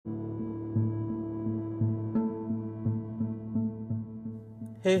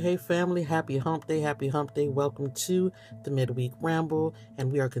Hey, family, happy hump day, happy hump day. Welcome to the Midweek Ramble,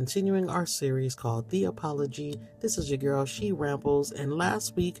 and we are continuing our series called The Apology. This is your girl, She Rambles, and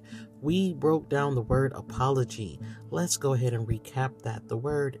last week we broke down the word apology. Let's go ahead and recap that. The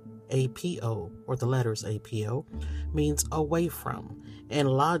word APO, or the letters APO, means away from, and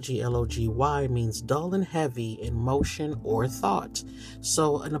logy, L-O-G-Y, means dull and heavy in motion or thought.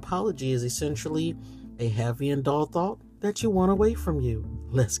 So an apology is essentially a heavy and dull thought that you want away from you.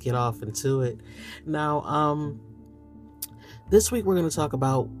 Let's get off into it. Now, this week we're going to talk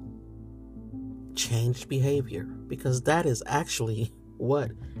about changed behavior, because that is actually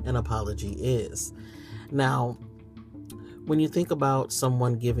what an apology is. Now, when you think about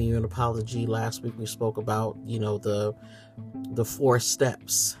someone giving you an apology, last week we spoke about, the 4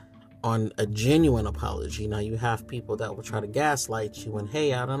 steps on a genuine apology. Now, you have people that will try to gaslight you and,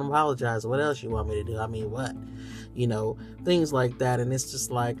 hey, I don't apologize. What else you want me to do? I mean, what? Things like that. And it's just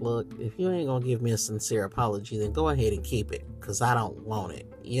like, look, if you ain't gonna give me a sincere apology, then go ahead and keep it, because I don't want it,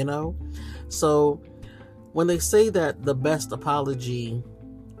 So when they say that the best apology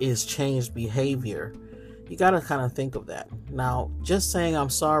is changed behavior, you gotta kind of think of that. Now, just saying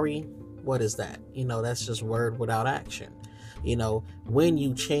I'm sorry, what is that? That's just word without action. When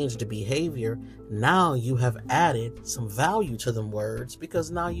you change the behavior, now you have added some value to them words,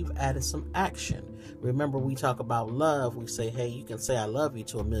 because now you've added some action. Remember, we talk about love. We say, hey, you can say I love you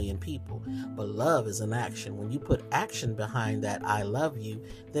to 1 million people, but love is an action. When you put action behind that I love you,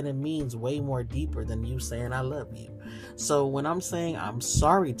 then it means way more deeper than you saying I love you. So when I'm saying I'm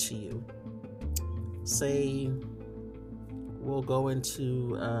sorry to you, say we'll go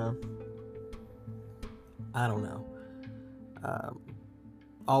into, I don't know,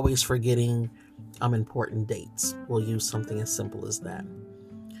 always forgetting important dates. We'll use something as simple as that.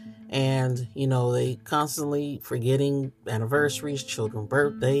 And, they constantly forgetting anniversaries, children's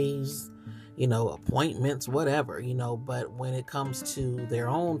birthdays, appointments, whatever, but when it comes to their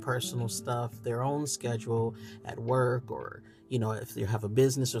own personal stuff, their own schedule at work, or, if they have a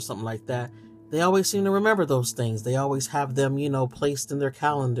business or something like that, they always seem to remember those things. They always have them, placed in their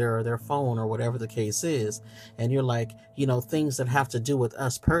calendar or their phone or whatever the case is. And you're like, things that have to do with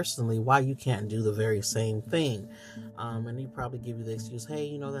us personally, why you can't do the very same thing. And he probably give you the excuse,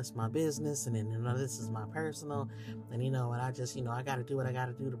 hey, that's my business. And then, this is my personal. And, and I just, I got to do what I got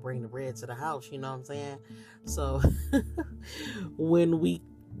to do to bring the bread to the house. You know what I'm saying? So when we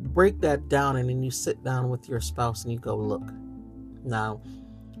break that down, and then you sit down with your spouse and you go, look, now,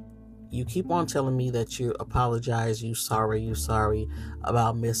 you keep on telling me that you apologize, you sorry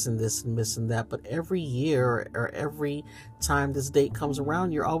about missing this and missing that. But every year or every time this date comes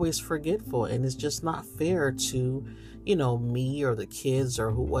around, you're always forgetful. And it's just not fair to, me or the kids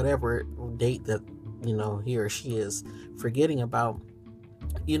or whatever date that, he or she is forgetting about.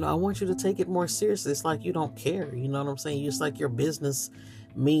 I want you to take it more seriously. It's like you don't care. You know what I'm saying? It's like your business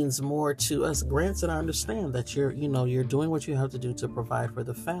means more to us. Granted, I understand that you're doing what you have to do to provide for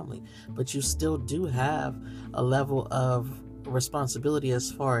the family, but you still do have a level of responsibility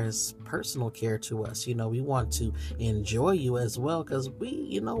as far as personal care to us. We want to enjoy you as well, because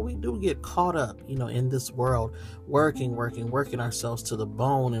we do get caught up, in this world, working ourselves to the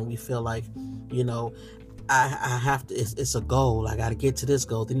bone, and we feel like, I have to, it's a goal. I got to get to this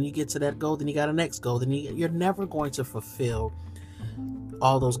goal. Then you get to that goal. Then you got a next goal. Then you're never going to fulfill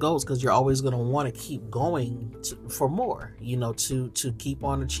all those goals, because you're always going to want to keep going for more, to keep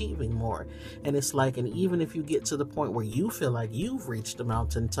on achieving more. And it's like, and even if you get to the point where you feel like you've reached the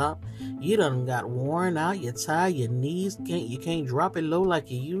mountaintop, you done got worn out, you're tired, your knees you can't drop it low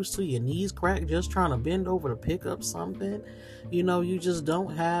like you used to, your knees cracked just trying to bend over to pick up something, you just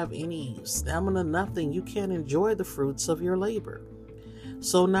don't have any stamina, nothing. You can't enjoy the fruits of your labor.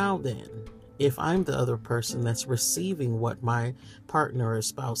 So now then, if I'm the other person that's receiving what my partner or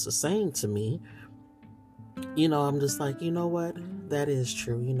spouse is saying to me, I'm just like, what? That is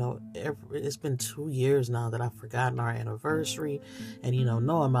true. It's been 2 years now that I've forgotten our anniversary, and,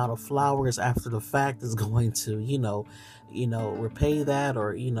 no amount of flowers after the fact is going to, repay that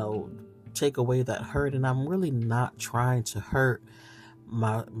or, take away that hurt. And I'm really not trying to hurt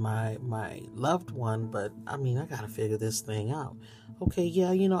my loved one, but I gotta figure this thing out. Okay, yeah,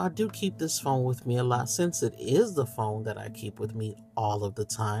 I do keep this phone with me a lot. Since it is the phone that I keep with me all of the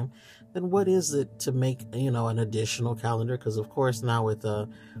time, then what is it to make, an additional calendar? Because of course now with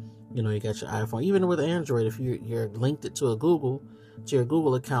you got your iPhone, even with Android, if you're linked it to your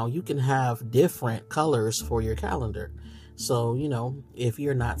Google account, you can have different colors for your calendar. So, if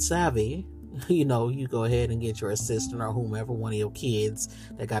you're not savvy, You go ahead and get your assistant or whomever, one of your kids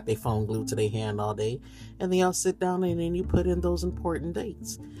that got their phone glued to their hand all day, and then y'all sit down and then you put in those important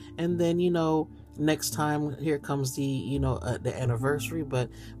dates. And then, next time here comes the anniversary, but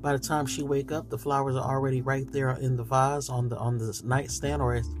by the time she wake up, the flowers are already right there in the vase on the nightstand,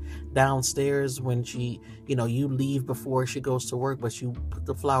 or downstairs when she, you leave before she goes to work, but you put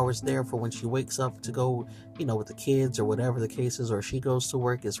the flowers there for when she wakes up to go, with the kids or whatever the case is, or she goes to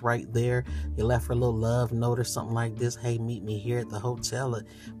work. It's right there. You left her a little love note or something like this. Hey, meet me here at the hotel.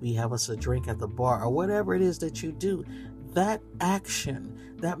 We have us a drink at the bar, or whatever it is that you do. That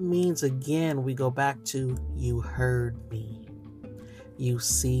action, that means, again, we go back to, you heard me, you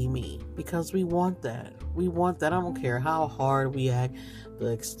see me, because we want that. I don't care how hard we act, the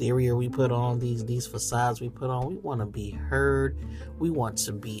exterior we put on, these facades we put on. We want to be heard. We want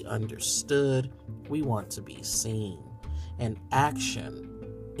to be understood. We want to be seen. And action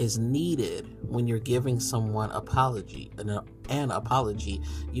is needed when you're giving someone an apology.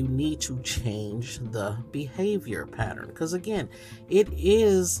 You need to change the behavior pattern, because again, it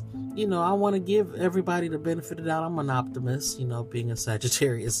is, I want to give everybody the benefit of the doubt. I'm an optimist, being a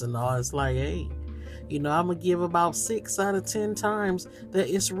Sagittarius and all. It's like, hey, I'm gonna give about 6 out of 10 times that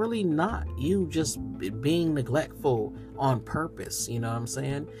it's really not you just being neglectful on purpose. You know what I'm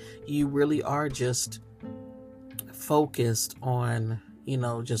saying? You really are just focused on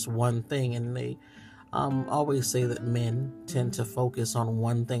just one thing. And they always say that men tend to focus on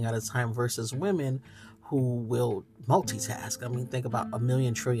one thing at a time versus women who will multitask. I mean, think about a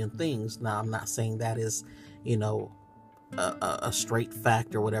million trillion things. Now, I'm not saying that is, a straight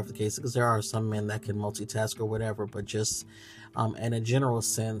fact or whatever the case, because there are some men that can multitask or whatever, but just in a general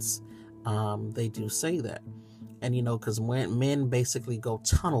sense, they do say that. And, because when men basically go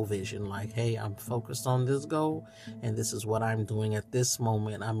tunnel vision, like, hey, I'm focused on this goal, and this is what I'm doing at this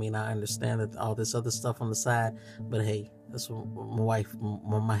moment. I mean, I understand that all this other stuff on the side, but hey, that's what my wife,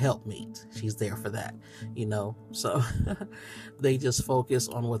 my helpmate, she's there for that, so they just focus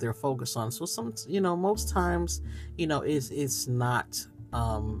on what they're focused on. So most times, it's not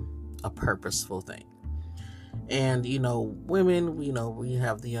a purposeful thing. And, women, we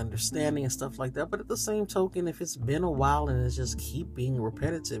have the understanding and stuff like that. But at the same token, if it's been a while and it's just keep being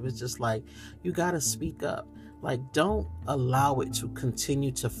repetitive, it's just like, you got to speak up. Like, don't allow it to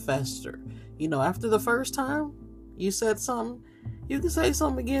continue to fester. After the first time you said something, you can say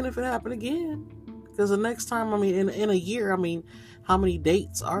something again if it happened again. Because the next time, in a year, how many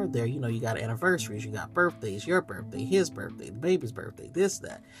dates are there? You got anniversaries, you got birthdays, your birthday, his birthday, the baby's birthday, this,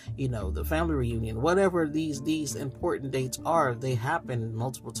 that, the family reunion, whatever these important dates are, they happen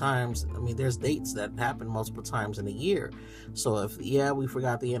multiple times. There's dates that happen multiple times in a year. So if, we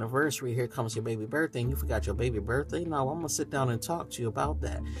forgot the anniversary, here comes your baby birthday, and you forgot your baby birthday, no, I'm going to sit down and talk to you about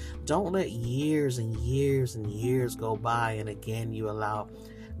that. Don't let years and years and years go by, and again, you allow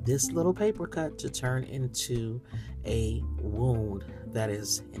this little paper cut to turn into a wound that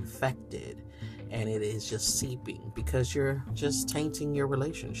is infected, and it is just seeping because you're just tainting your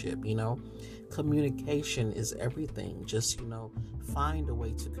relationship. Communication is everything. Just find a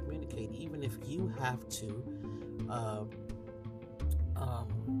way to communicate, even if you have to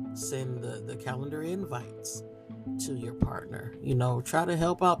send the calendar invites to your partner. Try to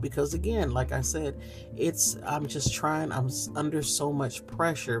help out, because again, like I said, I'm under so much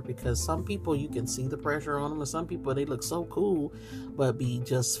pressure, because some people, you can see the pressure on them, and some people, they look so cool, but be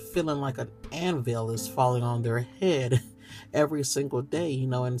just feeling like an anvil is falling on their head every single day,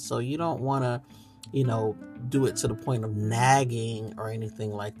 and so you don't want to do it to the point of nagging or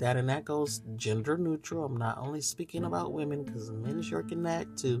anything like that. And that goes gender neutral. I'm not only speaking about women, because men sure can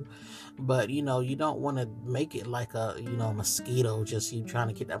nag too, but you don't want to make it like a mosquito, just you trying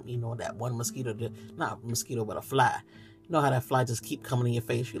to get that that one mosquito, not a mosquito but a fly. How that fly just keep coming in your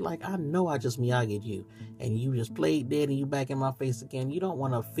face. You're like, I know I just Miyagi'd you, and you just played dead, and you back in my face again. You don't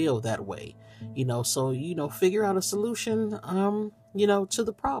want to feel that way, so figure out a solution to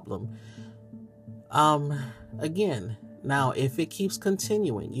the problem. Again, now, if it keeps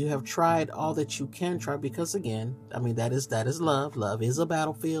continuing, you have tried all that you can try, because again, that is love. Love is a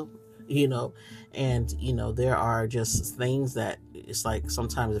battlefield, and, there are just things that it's like,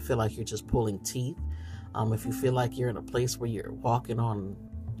 sometimes I feel like you're just pulling teeth. If you feel like you're in a place where you're walking on,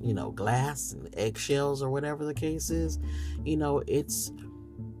 glass and eggshells or whatever the case is, it's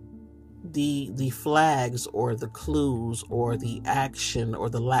the flags or the clues or the action or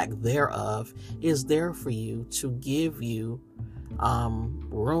the lack thereof is there for you to give you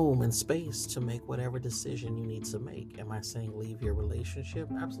room and space to make whatever decision you need to make. Am I saying leave your relationship?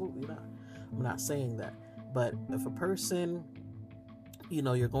 Absolutely not. I'm not saying that. But if a person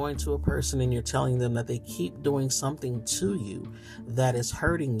you're going to a person and you're telling them that they keep doing something to you that is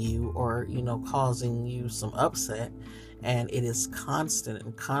hurting you or, causing you some upset. And it is constant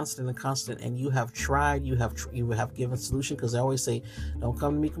and constant and constant. And you have tried, you have given solution, because they always say, don't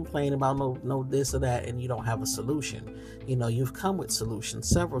come to me complaining about no this or that, and you don't have a solution. You've come with solutions,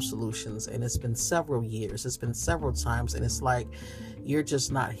 several solutions, and it's been several years, it's been several times, and it's like, you're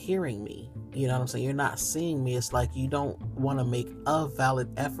just not hearing me. You know what I'm saying? You're not seeing me. It's like you don't want to make a valid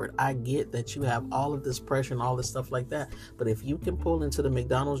effort. I get that you have all of this pressure and all this stuff like that, but if you can pull into the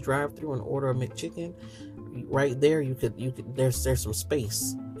McDonald's drive-thru and order a McChicken, right there, you could there's some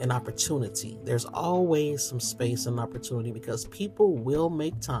space and opportunity. There's always some space and opportunity, because people will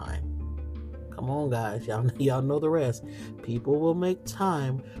make time. Come on, guys, y'all know the rest. People will make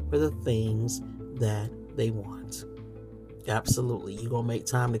time for the things that they want. Absolutely. You're gonna make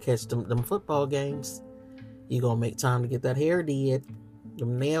time to catch them football games. You're gonna make time to get that hair did,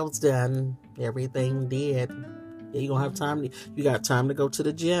 them nails done, everything did. You're gonna have time you got time to go to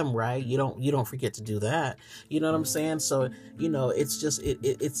the gym, right? You don't forget to do that. You know what I'm saying? So, it's just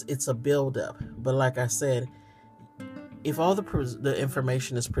it's a build up. But like I said, if all the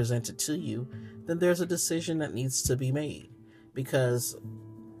information is presented to you, then there's a decision that needs to be made, because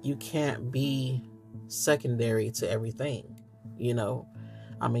you can't be secondary to everything.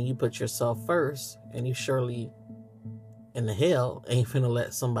 You put yourself first, and you surely in the hell ain't finna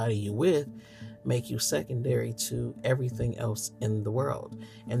let somebody you with make you secondary to everything else in the world.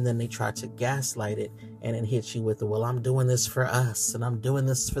 And then they try to gaslight it and then hit you with the, well, I'm doing this for us and I'm doing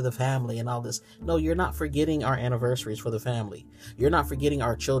this for the family and all this. No, you're not forgetting our anniversaries for the family. You're not forgetting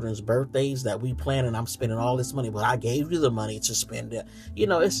our children's birthdays that we plan, and I'm spending all this money, but I gave you the money to spend it.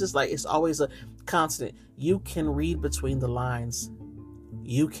 It's just like, it's always a constant. You can read between the lines.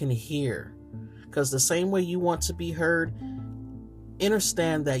 You can hear, because the same way you want to be heard,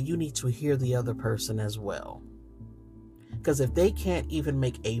 understand that you need to hear the other person as well. Because if they can't even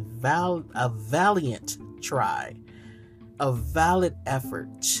make a valiant try, a valid effort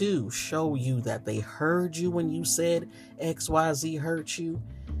to show you that they heard you when you said XYZ hurt you,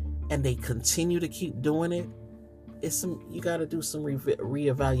 and they continue to keep doing it, you got to do some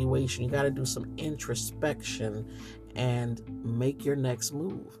reevaluation. You got to do some introspection and make your next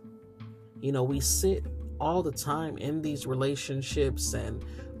move. We sit all the time in these relationships and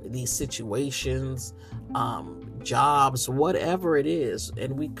these situations, jobs, whatever it is,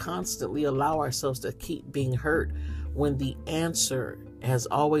 and we constantly allow ourselves to keep being hurt when the answer has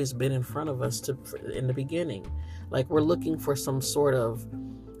always been in front of us in the beginning. Like, we're looking for some sort of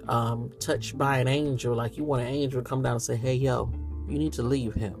touched by an angel. Like, you want an angel to come down and say, hey, yo, you need to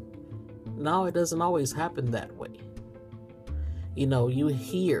leave him. No, it doesn't always happen that way. You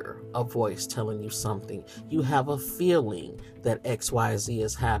hear a voice telling you something. You have a feeling that XYZ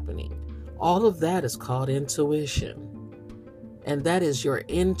is happening. All of that is called intuition. And that is your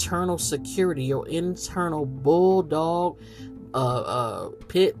internal security, your internal bulldog,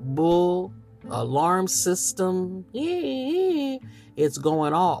 pit bull, alarm system. It's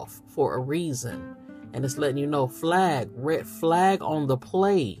going off for a reason. And it's letting you know, red flag on the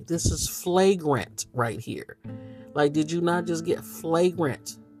play. This is flagrant right here. Like, did you not just get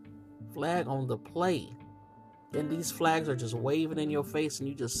flagrant? Flag on the play. And these flags are just waving in your face, and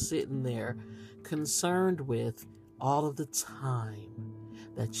you just sitting there concerned with all of the time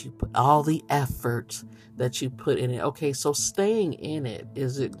that you put, all the effort that you put in it. Okay, so staying in it,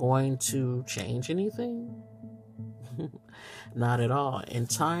 is it going to change anything? Not at all. And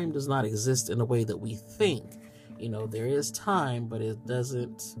time does not exist in the way that we think. There is time, but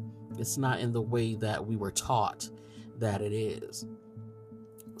it's not in the way that we were taught that it is.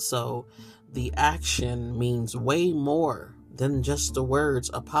 So the action means way more than just the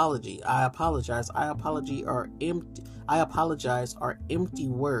words apology. I apologize. I apologize are empty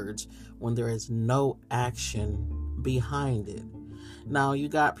words when there is no action behind it. Now, you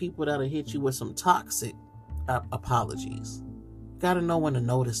got people that'll hit you with some toxic apologies. You got to know when to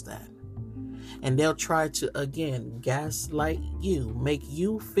notice that. And they'll try to, again, gaslight you, make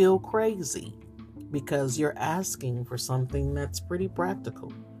you feel crazy because you're asking for something that's pretty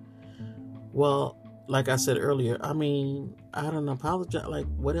practical. Well, like I said earlier, I don't apologize. Like,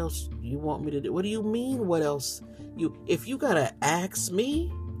 what else you want me to do? What do you mean, what else? If you gotta ask me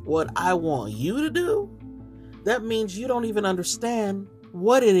what I want you to do, that means you don't even understand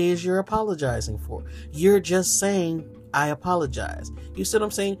what it is you're apologizing for. You're just saying, I apologize. You see what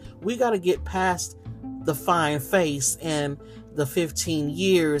I'm saying? We got to get past the fine face and the 15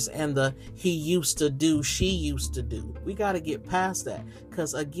 years and the he used to do, she used to do. We got to get past that.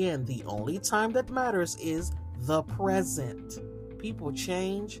 Because again, the only time that matters is the present. People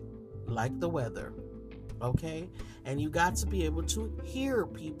change like the weather. Okay? And you got to be able to hear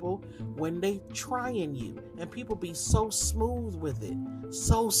people when they trying you. And people be so smooth with it,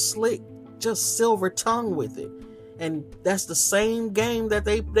 so slick, just silver tongue with it. And that's the same game that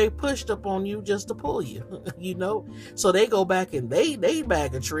they pushed up on you just to pull you, you know? So they go back and they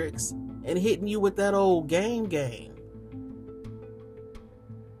bag of tricks and hitting you with that old game.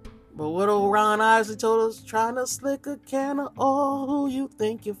 But what old Ron Isley told us, trying to slick a can of oil, who you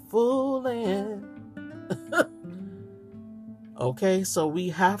think you're fooling? Okay, so we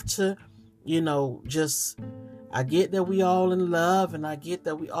have to, I get that we all in love and I get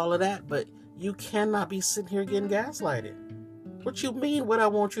that we all of that, but you cannot be sitting here getting gaslighted. What you mean what I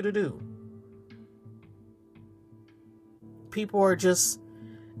want you to do? People are just,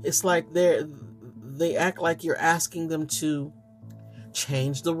 it's like they act like you're asking them to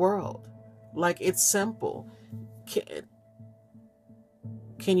change the world. Like it's simple.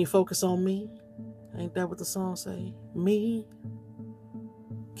 Can you focus on me? Ain't that what the song say? Me?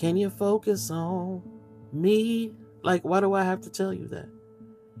 Can you focus on me? Like, why do I have to tell you that?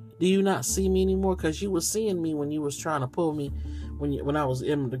 Do you not see me anymore? Because you were seeing me when you was trying to pull me when I was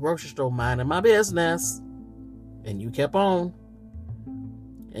in the grocery store minding my business. And you kept on.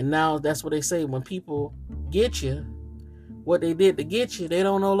 And now that's what they say. When people get you, what they did to get you, they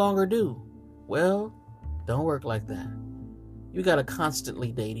don't no longer do. Well, don't work like that. You got to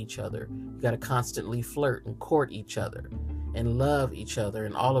constantly date each other. You got to constantly flirt and court each other and love each other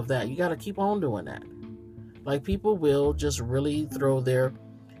and all of that. You got to keep on doing that. Like, people will just really throw their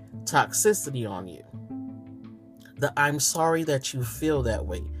toxicity on you. I'm sorry that you feel that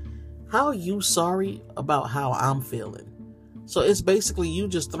way. How are you sorry about how I'm feeling? So it's basically you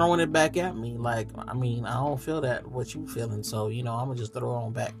just throwing it back at me. Like, I don't feel that what you feeling. So, I'm going to just throw it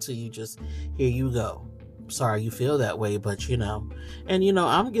on back to you. Just, here you go. Sorry you feel that way, but and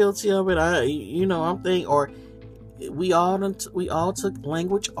I'm guilty of it. I'm thinking, or we all took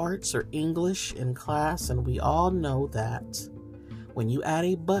language arts or English in class, and we all know that when you add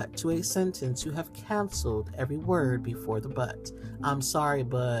a but to a sentence, you have canceled every word before the but. I'm sorry,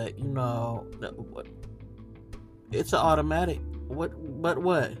 but it's an automatic.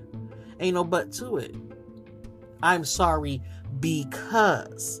 What? Ain't no but to it. I'm sorry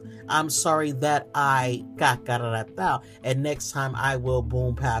because. I'm sorry that I got and next time I will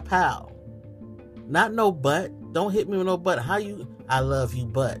boom pow pow. Not no but. Don't hit me with no but. I love you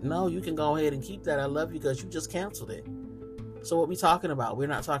but. No, you can go ahead and keep that I love you because you just canceled it. So what we talking about? We're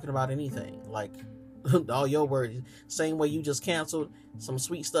not talking about anything. Like all your words. Same way you just canceled some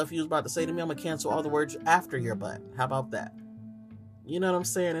sweet stuff you was about to say to me, I'm gonna cancel all the words after your but. How about that? You know what I'm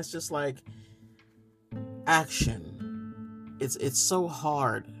saying? It's just like action. It's so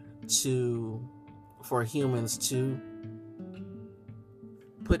hard for humans to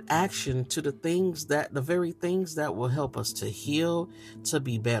put action to the very things that will help us to heal, to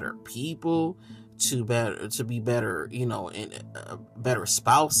be better people, to be better, better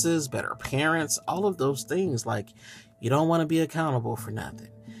spouses, better parents, all of those things. Like, you don't want to be accountable for nothing.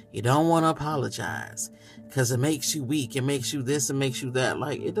 You don't want to apologize because it makes you weak. It makes you this, it makes you that.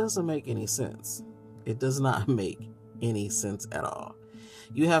 Like, it doesn't make any sense. It does not make any sense at all.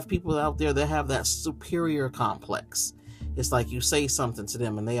 You have people out there that have that superior complex. It's like you say something to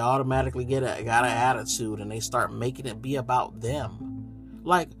them and they automatically got an attitude and they start making it be about them.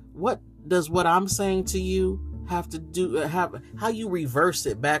 Like, what does what I'm saying to you have to do? How you reverse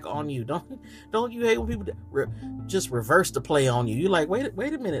it back on you? Don't you hate when people just reverse the play on you? You're like, wait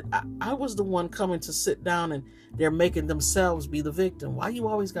a minute. I was the one coming to sit down and they're making themselves be the victim. Why you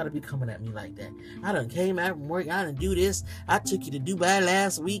always got to be coming at me like that? I done came out from work. I done do this. I took you to Dubai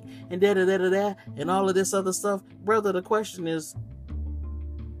last week and da and all of this other stuff. Brother, the question is,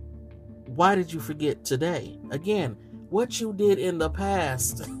 why did you forget today? Again, what you did in the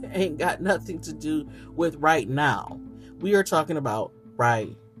past ain't got nothing to do with right now. We are talking about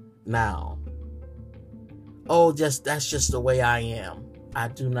right now. Oh, that's just the way I am. I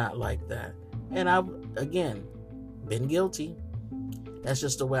do not like that. And I've, again, been guilty. That's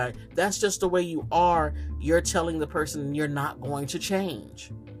just the way you are. You're telling the person you're not going to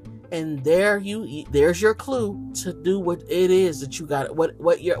change. And there's your clue to do what it is that you got.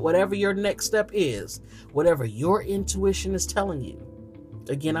 Whatever your next step is, whatever your intuition is telling you.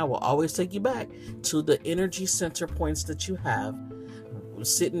 Again, I will always take you back to the energy center points that you have,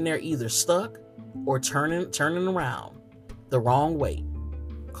 sitting there either stuck or turning around the wrong way,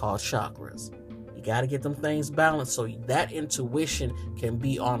 called chakras. You got to get them things balanced so that intuition can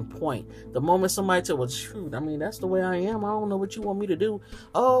be on point. The moment somebody tells, well, shoot, that's the way I am. I don't know what you want me to do.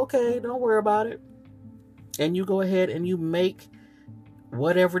 Oh, okay, don't worry about it. And you go ahead and you make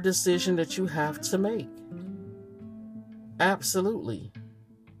whatever decision that you have to make. Absolutely.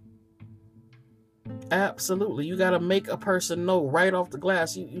 Absolutely. You got to make a person know right off the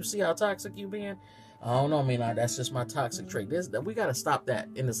glass. You see how toxic you being? I don't know. I mean, that's just my toxic trait. We got to stop that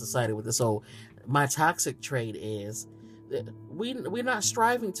in the society with this whole, my toxic trait is, we're not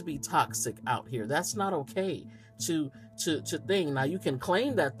striving to be toxic out here. That's not okay to thing. Now you can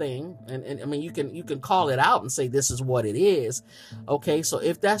claim that thing, and I mean, you can call it out and say this is what it is. Okay, so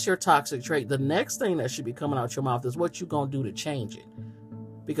if that's your toxic trait, the next thing that should be coming out your mouth is what you gonna do to change it.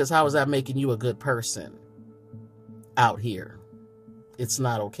 Because how is that making you a good person out here? It's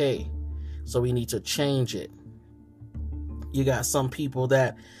not okay. So we need to change it. You got some people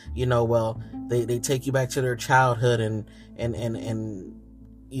that, well, they take you back to their childhood and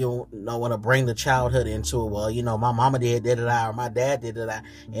you don't want to bring the childhood into it. Well, my mama did it, or my dad did it,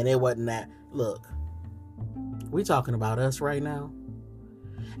 and it wasn't that. Look, we talking about us right now.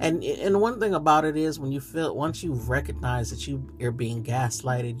 And one thing about it is once you recognize that you're being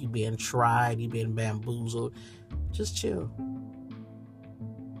gaslighted, you're being tried, you're being bamboozled, just chill.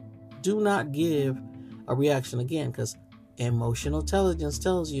 Do not give a reaction again, because emotional intelligence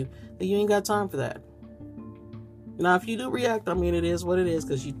tells you that you ain't got time for that. Now, if you do react, I mean, it is what it is,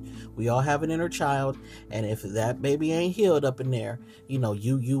 because we all have an inner child, and if that baby ain't healed up in there, you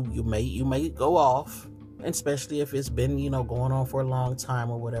may go off. Especially if it's been, going on for a long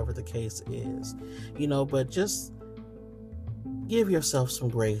time or whatever the case is, but just give yourself some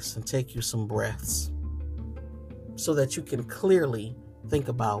grace and take you some breaths so that you can clearly think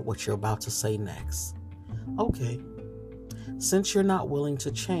about what you're about to say next. Okay, since you're not willing to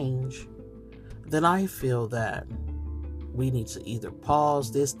change, then I feel that we need to either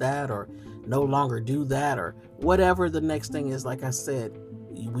pause this, that, or no longer do that, or whatever the next thing is. Like I said,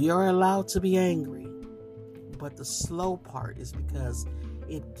 we are allowed to be angry. But the slow part is because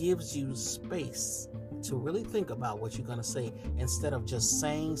it gives you space to really think about what you're going to say, instead of just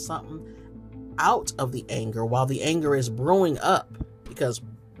saying something out of the anger while the anger is brewing up, because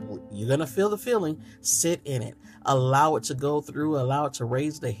you're going to feel the feeling. Sit in it. Allow it to go through. Allow it to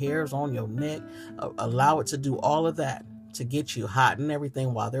raise the hairs on your neck. Allow it to do all of that to get you hot and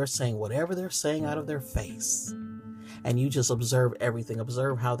everything while they're saying whatever they're saying out of their face. And you just observe everything.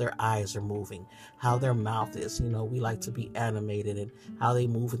 Observe how their eyes are moving, how their mouth is. We like to be animated, and how they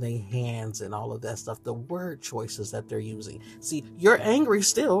move in their hands and all of that stuff. The word choices that they're using. See, you're angry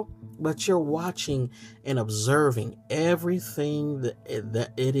still, but you're watching and observing everything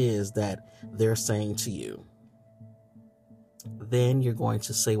that it is that they're saying to you. Then you're going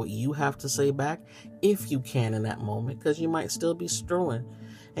to say what you have to say back, if you can in that moment, because you might still be stewing.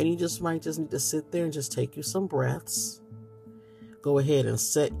 And you might just need to sit there and just take you some breaths. Go ahead and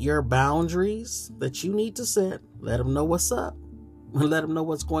set your boundaries that you need to set. Let them know what's up. Let them know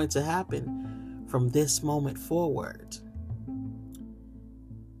what's going to happen from this moment forward.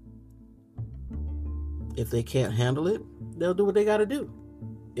 If they can't handle it, they'll do what they got to do.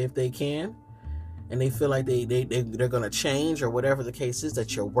 If they can, and they feel like they're going to change, or whatever the case is,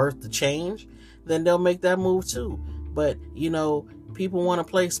 that you're worth the change, then they'll make that move too. But, people want to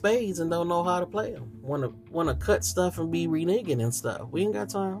play spades and don't know how to play them. Want to cut stuff and be reneging and stuff. We ain't got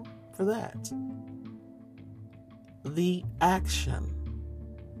time for that. The action.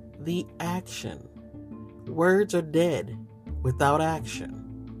 Words are dead without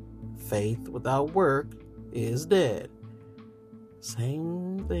action. Faith without work is dead.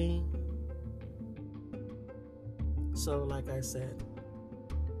 Same thing. So, like I said,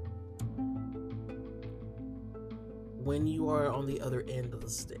 when you are on the other end of the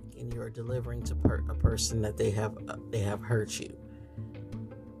stick and you are delivering to a person that they have hurt you,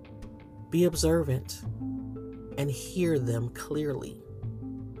 be observant and hear them clearly.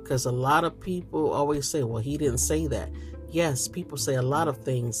 Because a lot of people always say, well, he didn't say that. Yes, people say a lot of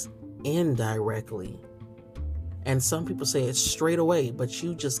things indirectly. And some people say it straight away, but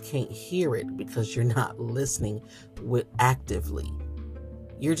you just can't hear it because you're not listening actively.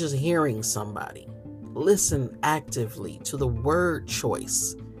 You're just hearing somebody. Listen actively to the word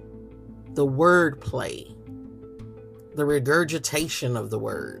choice, the word play, the regurgitation of the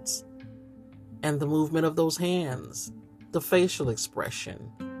words, and the movement of those hands, the facial expression,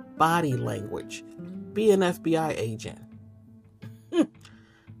 body language. Be an FBI agent.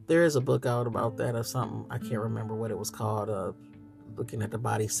 There is a book out about that or something. I can't remember what it was called. Looking at the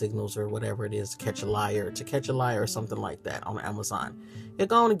body signals or whatever it is to catch a liar or something like that on Amazon. You're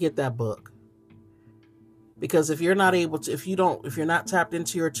going to get that book. Because if you're not able to, if you're not tapped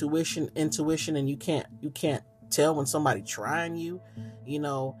into your intuition and you can't tell when somebody trying you,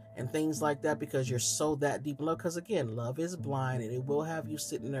 and things like that, because you're so that deep in love. Because again, love is blind, and it will have you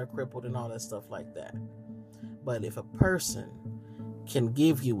sitting there crippled and all that stuff like that. But if a person can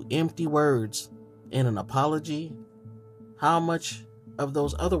give you empty words in an apology, how much of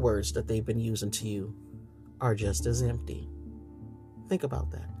those other words that they've been using to you are just as empty? Think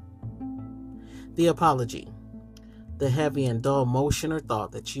about that. The apology, the heavy and dull motion or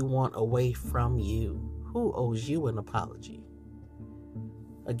thought that you want away from you. Who owes you an apology?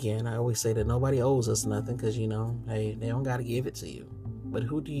 Again, I always say that nobody owes us nothing because, hey, they don't got to give it to you. But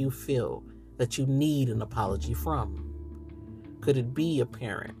who do you feel that you need an apology from? Could it be a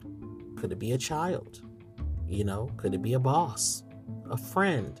parent? Could it be a child? Could it be a boss, a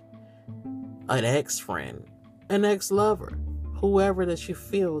friend, an ex-friend, an ex-lover, whoever that you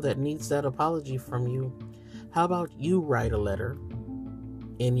feel that needs that apology from you? How about you write a letter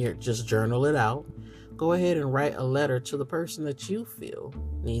just journal it out. Go ahead and write a letter to the person that you feel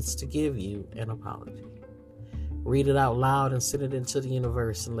needs to give you an apology. Read it out loud and send it into the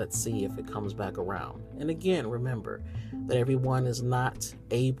universe, and let's see if it comes back around. And again, remember that everyone is not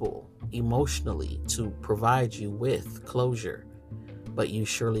able emotionally to provide you with closure, but you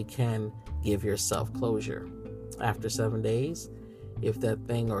surely can give yourself closure. After 7 days, if that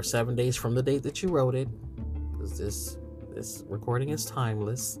thing, or 7 days from the date that you wrote it, because this recording is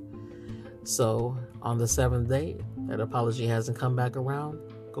timeless. So on the 7th day, that apology hasn't come back around,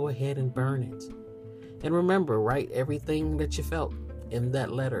 go ahead and burn it. And remember, write everything that you felt in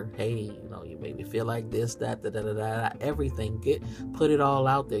that letter. Hey, you made me feel like this, that, everything. Put it all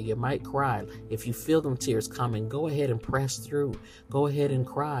out there. You might cry. If you feel them tears coming, go ahead and press through. Go ahead and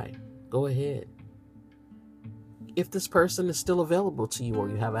cry. Go ahead. If this person is still available to you, or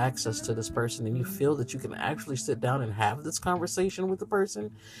you have access to this person and you feel that you can actually sit down and have this conversation with the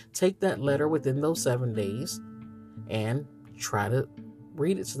person, take that letter within those 7 days and try to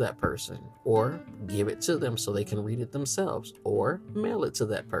read it to that person, or give it to them so they can read it themselves, or mail it to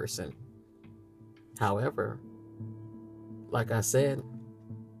that person. However, like I said,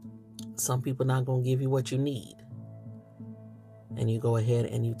 some people not going to give you what you need. And you go ahead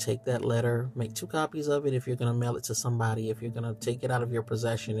and you take that letter, make 2 copies of it if you're going to mail it to somebody. If you're going to take it out of your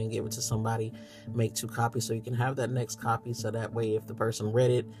possession and give it to somebody, make 2 copies so you can have that next copy. So that way, if the person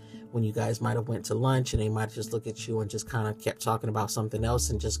read it when you guys might have went to lunch, and they might just look at you and just kind of kept talking about something else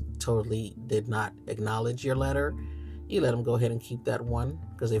and just totally did not acknowledge your letter, you let them go ahead and keep that one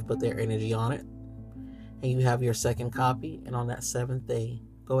because they've put their energy on it. And you have your second copy. And on that 7th day,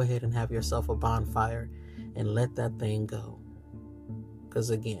 go ahead and have yourself a bonfire and let that thing go. Because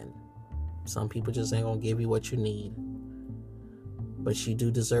again, some people just ain't going to give you what you need. But you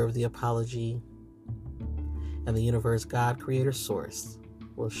do deserve the apology. And the universe, God, creator, source,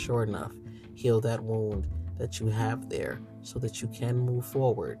 will sure enough heal that wound that you have there so that you can move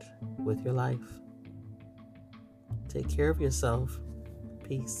forward with your life. Take care of yourself.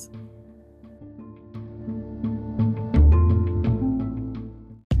 Peace.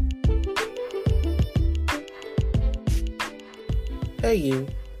 Hey you,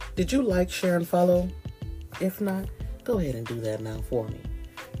 did you like, share, and follow? If not, go ahead and do that now for me.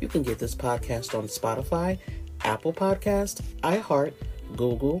 You can get this podcast on Spotify, Apple Podcast, iHeart,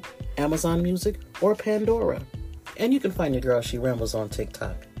 Google, Amazon Music, or Pandora. And you can find your girl, She Rambles, on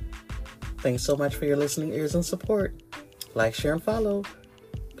TikTok. Thanks so much for your listening ears and support. Like, share, and follow.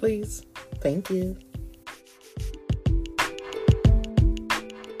 Please. Thank you.